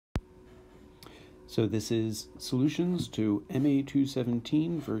So this is solutions to MA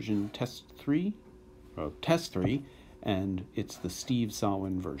 217 version test 3, and it's the Steve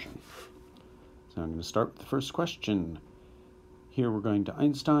Sawin version. So I'm going to start with the first question. Here we're going to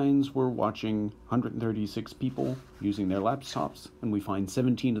Einstein's. We're watching 136 people using their laptops, and we find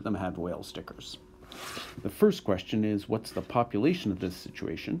 17 of them had whale stickers. The first question is, what's the population of this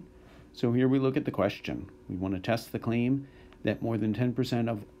situation? So here we look at the question. We want to test the claim that more than 10%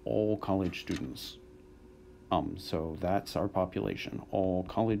 of all college students. So that's our population, all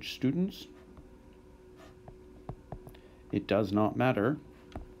college students. It does not matter,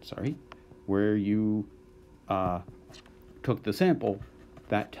 where you took the sample.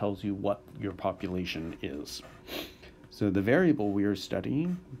 That tells you what your population is. So the variable we are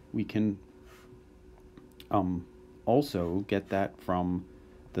studying, we can also get that from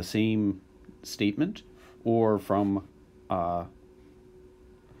the same statement or from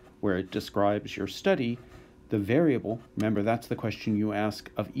where it describes your study. The variable, remember, that's the question you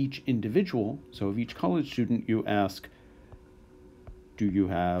ask of each individual. So of each college student, you ask, do you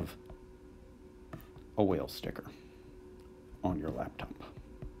have a whale sticker on your laptop?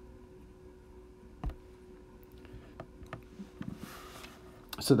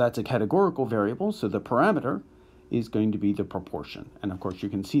 So that's a categorical variable. So the parameter is going to be the proportion. And of course, you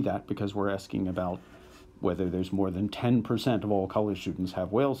can see that because we're asking about whether there's more than 10% of all college students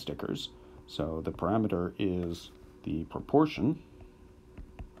have whale stickers. So the parameter is the proportion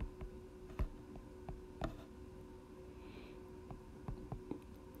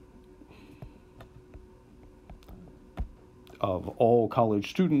of all college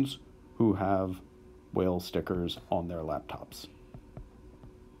students who have whale stickers on their laptops.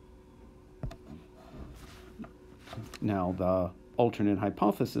 Now, the alternate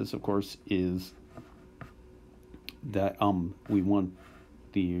hypothesis, of course, is that we want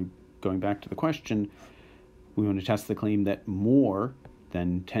going back to the question, we want to test the claim that more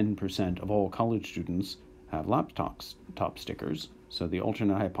than 10% of all college students have laptop stickers. So the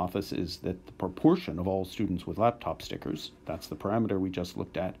alternate hypothesis is that the proportion of all students with laptop stickers, that's the parameter we just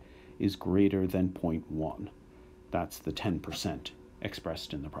looked at, is greater than 0.1. That's the 10%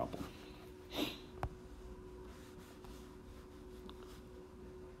 expressed in the problem.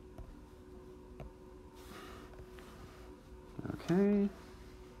 Okay.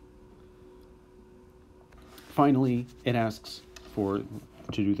 Finally, it asks to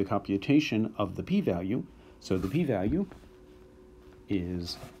do the computation of the p-value. So the p-value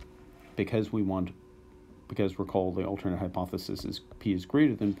is, because recall the alternate hypothesis is p is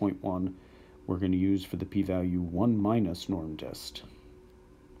greater than 0.1, we're going to use for the p-value 1 minus norm dist.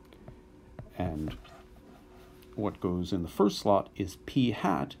 And what goes in the first slot is p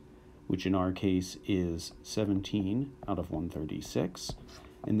hat, which in our case is 17 out of 136.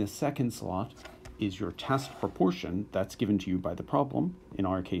 In the second slot is your test proportion that's given to you by the problem. In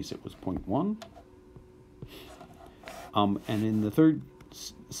our case, it was 0.1. And in the third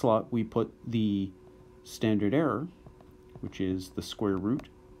slot, we put the standard error, which is the square root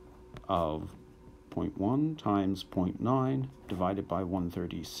of 0.1 times 0.9 divided by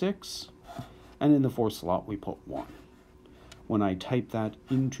 136. And in the fourth slot, we put 1. When I type that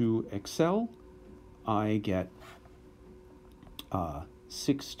into Excel, I get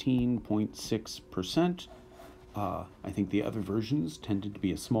 16.6%. I think the other versions tended to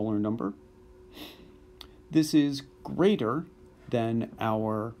be a smaller number. This is greater than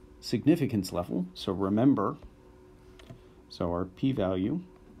our significance level. So remember, our p-value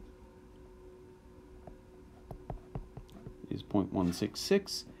is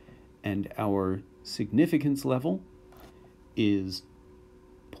 0.166, and our significance level is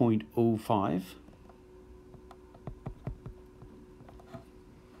 0.05.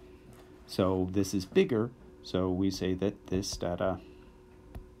 So this is bigger, so we say that this data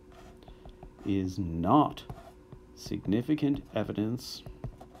is not significant evidence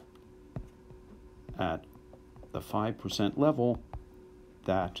at the 5% level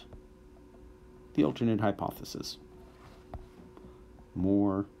that the alternate hypothesis,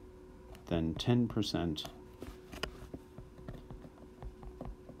 more than 10%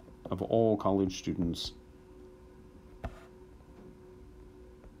 of all college students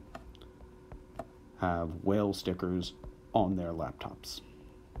have whale stickers on their laptops.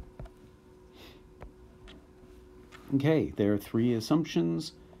 Okay, there are 3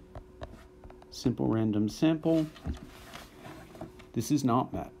 assumptions. Simple random sample. This is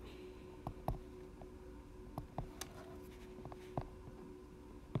not met.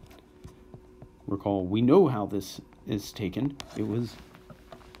 Recall, we know how this is taken. It was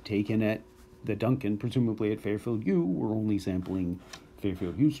taken at the Duncan, presumably at Fairfield U. We're only sampling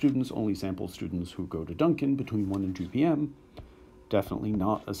Fairfield U students only sample students who go to Duncan between 1 and 2 p.m. Definitely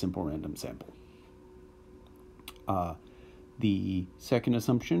not a simple random sample. The second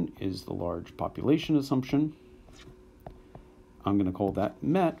assumption is the large population assumption. I'm going to call that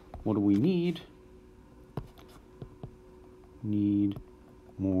met. What do we need? Need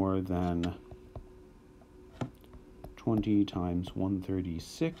more than 20 times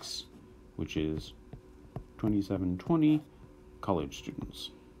 136, which is 2720 college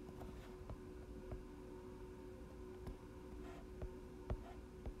students.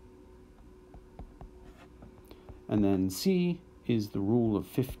 And then C is the rule of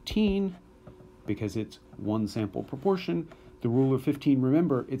 15, because it's one sample proportion. The rule of 15,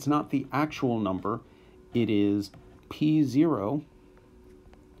 remember, it's not the actual number. It is P0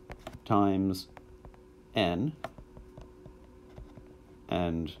 times N,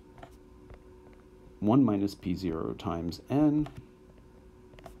 and 1 minus P0 times N.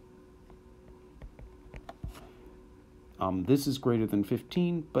 This is greater than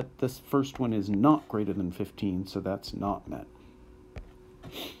 15, but this first one is not greater than 15, so that's not met.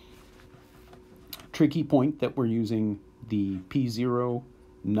 Tricky point that we're using the P0,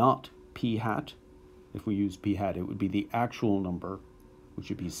 not P hat. If we use P hat, it would be the actual number, which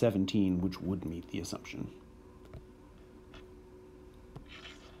would be 17, which would meet the assumption.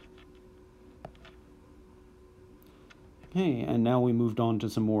 Okay, and now we moved on to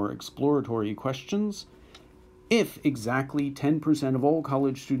some more exploratory questions. If exactly 10% of all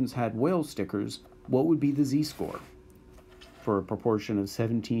college students had whale stickers, what would be the z-score for a proportion of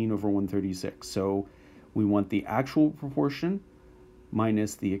 17 over 136? So we want the actual proportion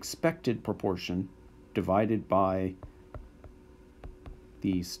minus the expected proportion divided by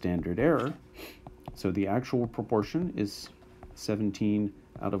the standard error. So the actual proportion is 17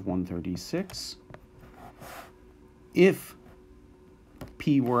 out of 136. If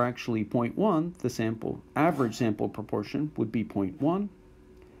P were actually 0.1, the average sample proportion would be 0.1,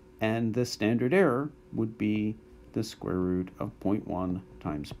 and the standard error would be the square root of 0.1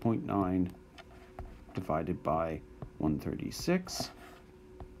 times 0.9 divided by 136.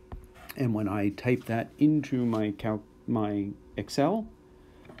 And when I type that into my Excel,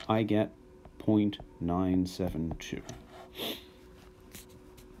 I get 0.972.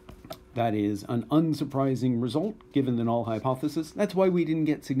 That is an unsurprising result, given the null hypothesis. That's why we didn't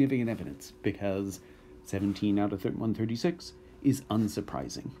get significant evidence, because 17 out of 136 is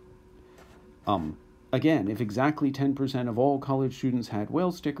unsurprising. Again, if exactly 10% of all college students had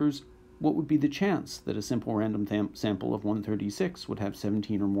whale stickers, what would be the chance that a simple random sample of 136 would have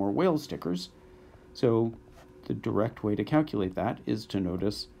 17 or more whale stickers? So the direct way to calculate that is to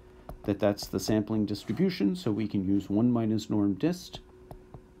notice that that's the sampling distribution, so we can use 1 minus norm dist.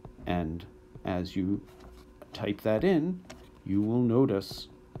 And as you type that in, you will notice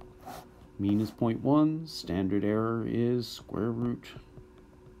mean is 0.1, standard error is square root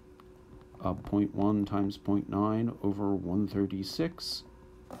of 0.1 times 0.9 over 136,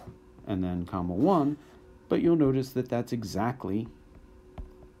 and then comma 1. But you'll notice that that's exactly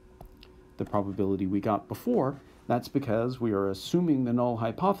the probability we got before. That's because we are assuming the null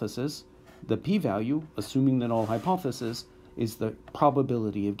hypothesis, the p-value, assuming the null hypothesis, is the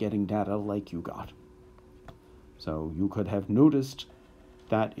probability of getting data like you got. So you could have noticed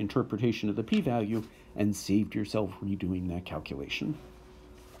that interpretation of the p-value and saved yourself redoing that calculation.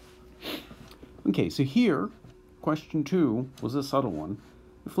 Okay, so here, question 2 was a subtle one.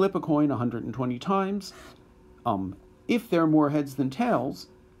 Flip a coin 120 times. If there are more heads than tails,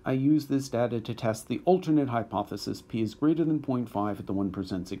 I use this data to test the alternate hypothesis p is greater than 0.5 at the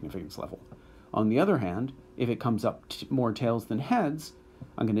 1% significance level. On the other hand, if it comes up more tails than heads,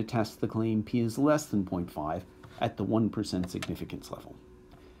 I'm going to test the claim p is less than 0.5 at the 1% significance level.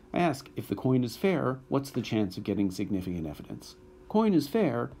 I ask, if the coin is fair, what's the chance of getting significant evidence? Coin is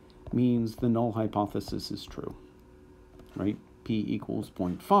fair means the null hypothesis is true, right? P equals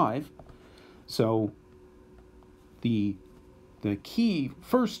 0.5. So the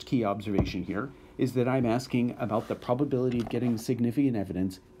first key observation here is that I'm asking about the probability of getting significant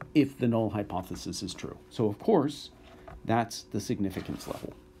evidence if the null hypothesis is true. So of course, that's the significance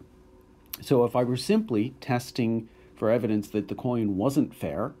level. So if I were simply testing for evidence that the coin wasn't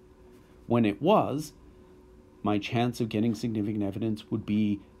fair, when it was, my chance of getting significant evidence would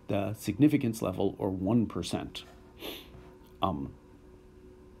be the significance level, or 1%.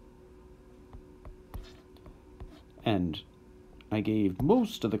 And I gave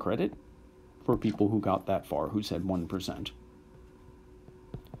most of the credit for people who got that far, who said 1%.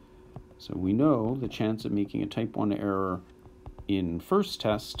 So we know the chance of making a type 1 error in first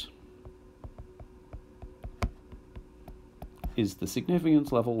test is the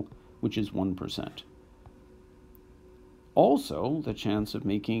significance level, which is 1%. Also, the chance of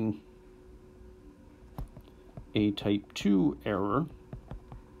making a type 2 error,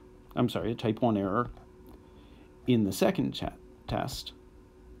 a type 1 error in the second test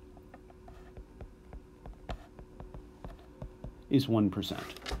is 1%.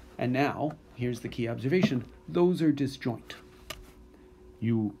 And now, here's the key observation. Those are disjoint.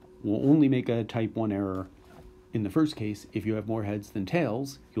 You will only make a type 1 error in the first case if you have more heads than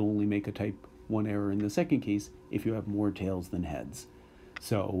tails. You'll only make a type 1 error in the second case if you have more tails than heads.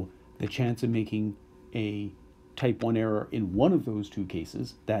 So the chance of making a type 1 error in one of those two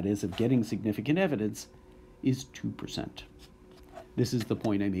cases, that is, of getting significant evidence, is 2%. This is the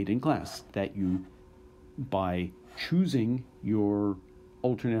point I made in class, that you, by choosing your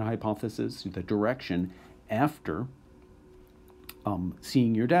alternate hypothesis, the direction, after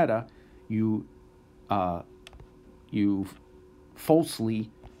seeing your data, you falsely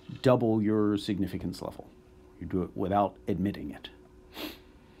double your significance level. You do it without admitting it.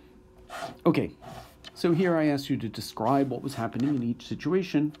 Okay, so here I asked you to describe what was happening in each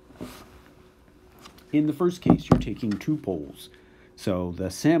situation. In the first case, you're taking two polls. So the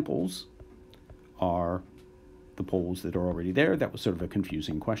samples are the polls that are already there. That was sort of a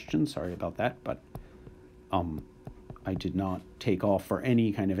confusing question. Sorry about that, but I did not take off for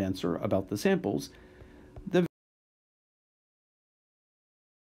any kind of answer about the samples. The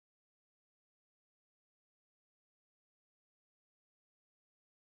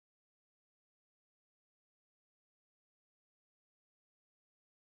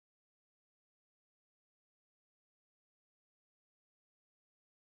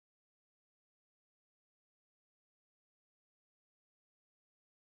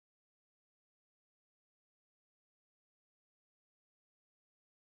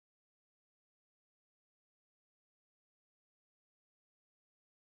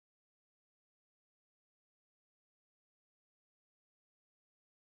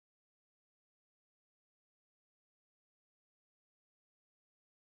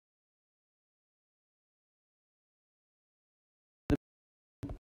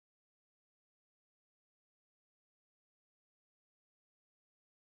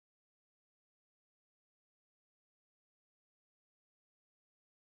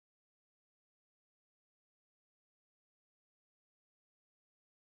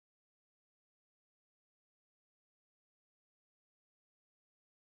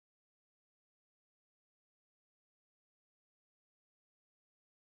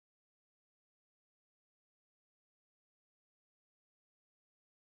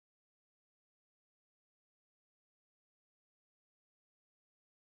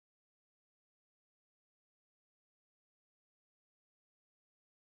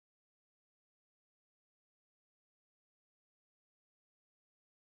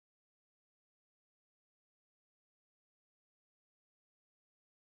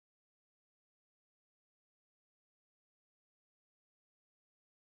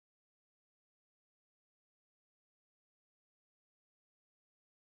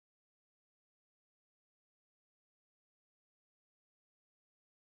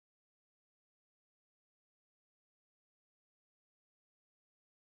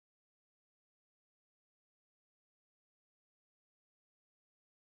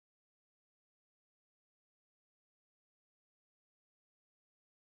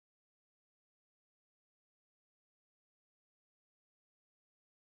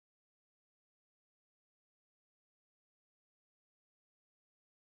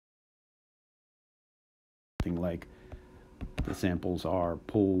something like the samples are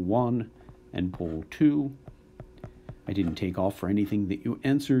poll 1 and poll 2. I didn't take off for anything that you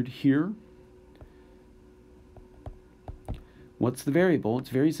answered here. What's the variable? It's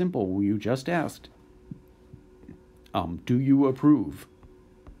very simple. You just asked, do you approve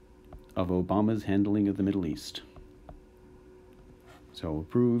of Obama's handling of the Middle East? So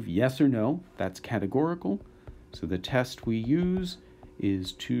approve, yes or no. That's categorical. So the test we use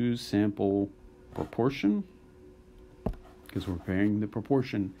is two-sample proportion, because we're comparing the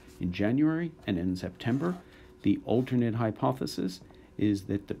proportion in January and in September. The alternate hypothesis is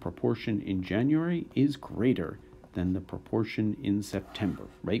that the proportion in January is greater than the proportion in September,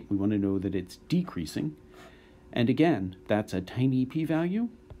 right? We want to know that it's decreasing. And again, that's a tiny p-value.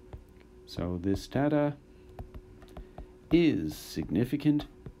 So this data is significant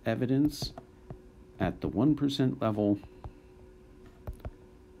evidence at the 1% level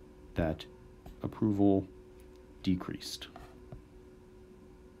that approval decreased.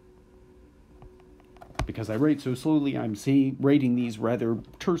 Because I write so slowly, I'm writing these rather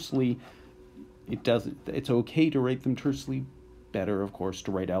tersely. It's okay to write them tersely, better, of course,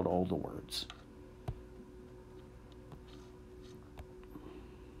 to write out all the words.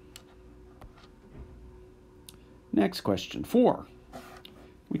 Next question, 4.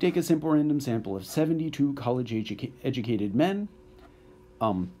 We take a simple random sample of 72 college-educated men.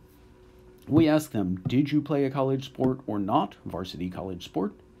 We ask them, did you play a college sport or not, varsity college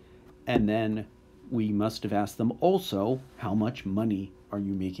sport? And then we must have asked them also, how much money are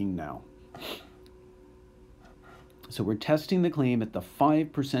you making now? So we're testing the claim at the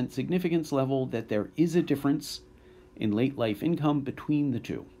 5% significance level that there is a difference in late life income between the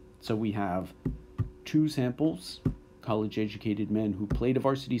two. So we have 2 samples, college-educated men who played a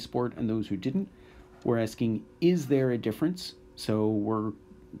varsity sport and those who didn't. We're asking, is there a difference? So we're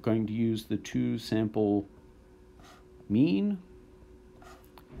going to use the 2-sample mean,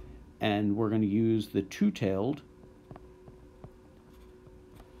 and we're going to use the two-tailed.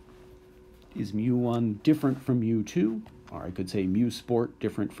 Is mu1 different from mu2? Or I could say mu sport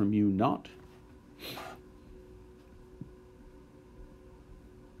different from mu not.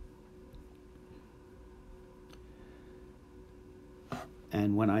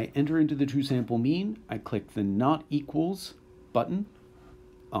 And when I enter into the 2-sample mean, I click the not equals button.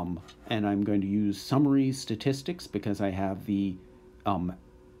 And I'm going to use summary statistics because I have the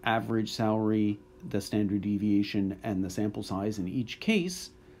average salary, the standard deviation, and the sample size. In each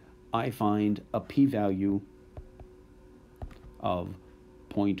case, I find a p-value of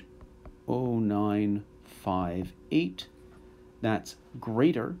 0.0958. That's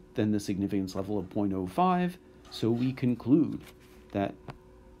greater than the significance level of 0.05, so we conclude that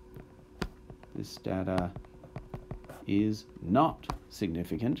this data is not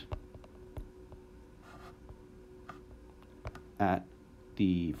significant at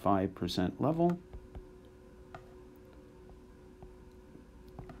the 5% level.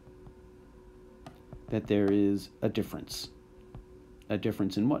 That there is a difference. A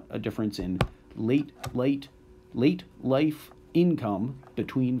difference in what? A difference in late life income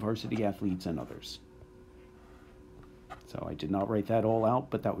between varsity athletes and others. So I did not write that all out,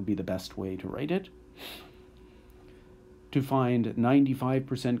 but that would be the best way to write it. To find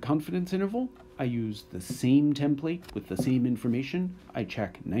 95% confidence interval, I use the same template with the same information. I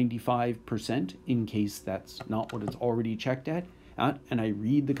check 95% in case that's not what it's already checked at, and I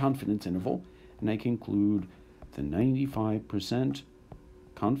read the confidence interval, and I conclude the 95%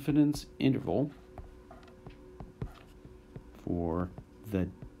 confidence interval for the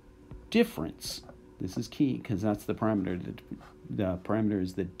difference. This is key because that's the parameter. The parameter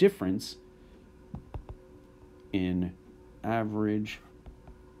is the difference in average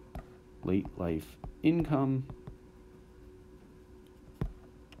late life income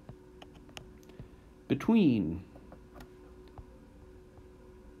between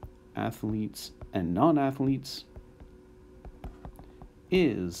athletes and non-athletes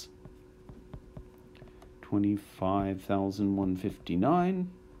is 25,159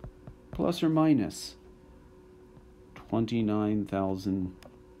 plus or minus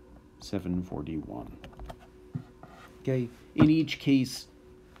 29,741. Okay, in each case,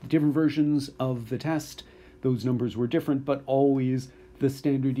 different versions of the test, those numbers were different, but always the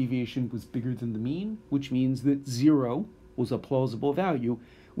standard deviation was bigger than the mean, which means that 0 was a plausible value,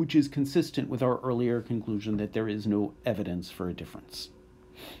 which is consistent with our earlier conclusion that there is no evidence for a difference.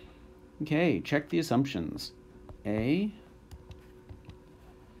 Okay, check the assumptions. A,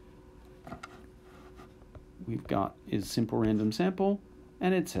 we've got is simple random sample,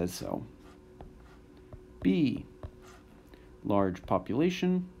 and it says so. B, large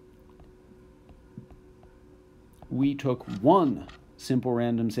population. We took one simple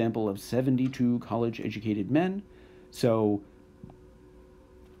random sample of 72 college-educated men, so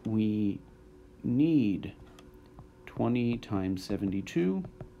we need 20 times 72,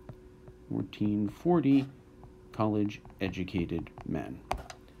 1440 college-educated men.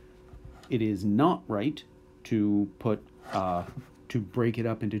 It is not right to put to break it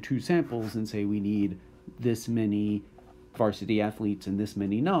up into 2 samples and say we need this many varsity athletes and this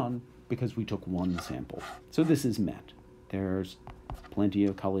many non, because we took 1 sample. So this is met. There's plenty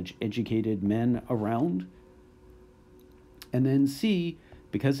of college-educated men around. And then C,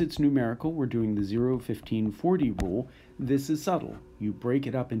 because it's numerical, we're doing the 0, 15, 40 rule. This is subtle. You break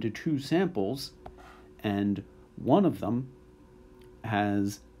it up into 2 samples, and one of them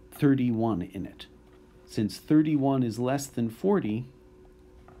has 31 in it. Since 31 is less than 40,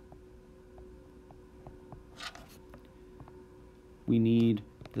 we need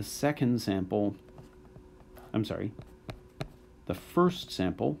the second sample, the first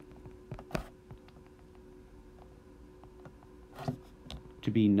sample to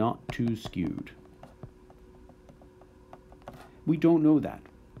be not too skewed. We don't know that.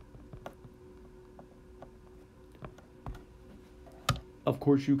 Of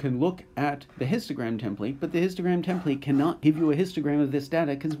course, you can look at the histogram template, but the histogram template cannot give you a histogram of this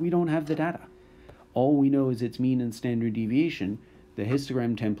data because we don't have the data. All we know is its mean and standard deviation. The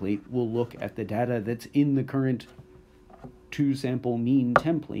histogram template will look at the data that's in the current 2-sample mean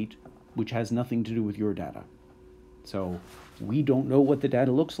template, which has nothing to do with your data. So we don't know what the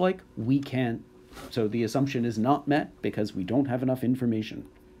data looks like. We can't. So the assumption is not met because we don't have enough information.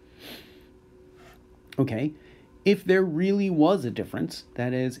 Okay. If there really was a difference,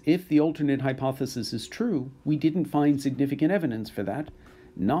 that is, if the alternate hypothesis is true, we didn't find significant evidence for that.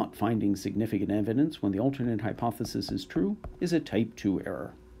 Not finding significant evidence when the alternate hypothesis is true is a type 2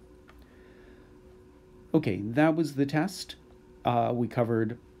 error. Okay, that was the test. We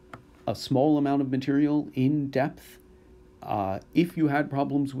covered a small amount of material in depth. If you had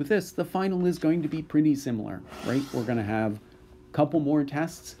problems with this, the final is going to be pretty similar, right? We're going to have a couple more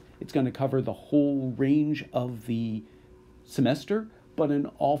tests. It's going to cover the whole range of the semester, but an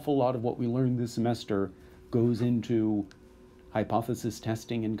awful lot of what we learned this semester goes into hypothesis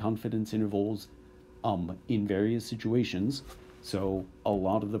testing and confidence intervals in various situations. So a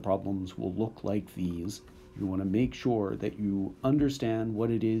lot of the problems will look like these. You want to make sure that you understand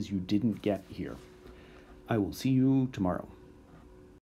what it is you didn't get here. I will see you tomorrow.